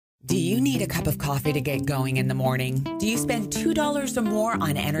Do you need a cup of coffee to get going in the morning? Do you spend $2 or more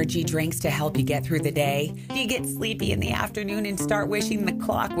on energy drinks to help you get through the day? Do you get sleepy in the afternoon and start wishing the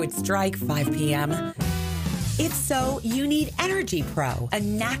clock would strike 5 p.m.? If so, you need Energy Pro, a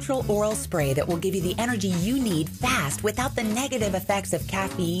natural oral spray that will give you the energy you need fast without the negative effects of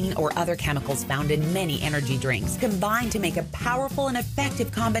caffeine or other chemicals found in many energy drinks, combined to make a powerful and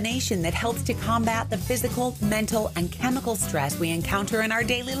effective combination that helps to combat the physical, mental, and chemical stress we encounter in our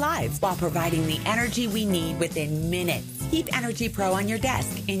daily lives while providing the energy we need within minutes. Keep Energy Pro on your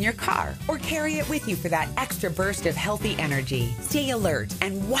desk, in your car, or carry it with you for that extra burst of healthy energy. Stay alert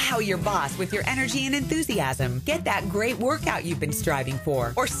and wow your boss with your energy and enthusiasm. Get that great workout you've been striving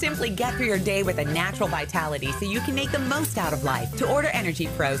for, or simply get through your day with a natural vitality so you can make the most out of life. To order Energy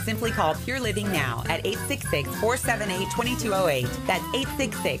Pro, simply call Pure Living now at 866-478-2208. That's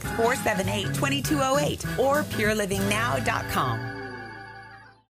 866-478-2208 or purelivingnow.com.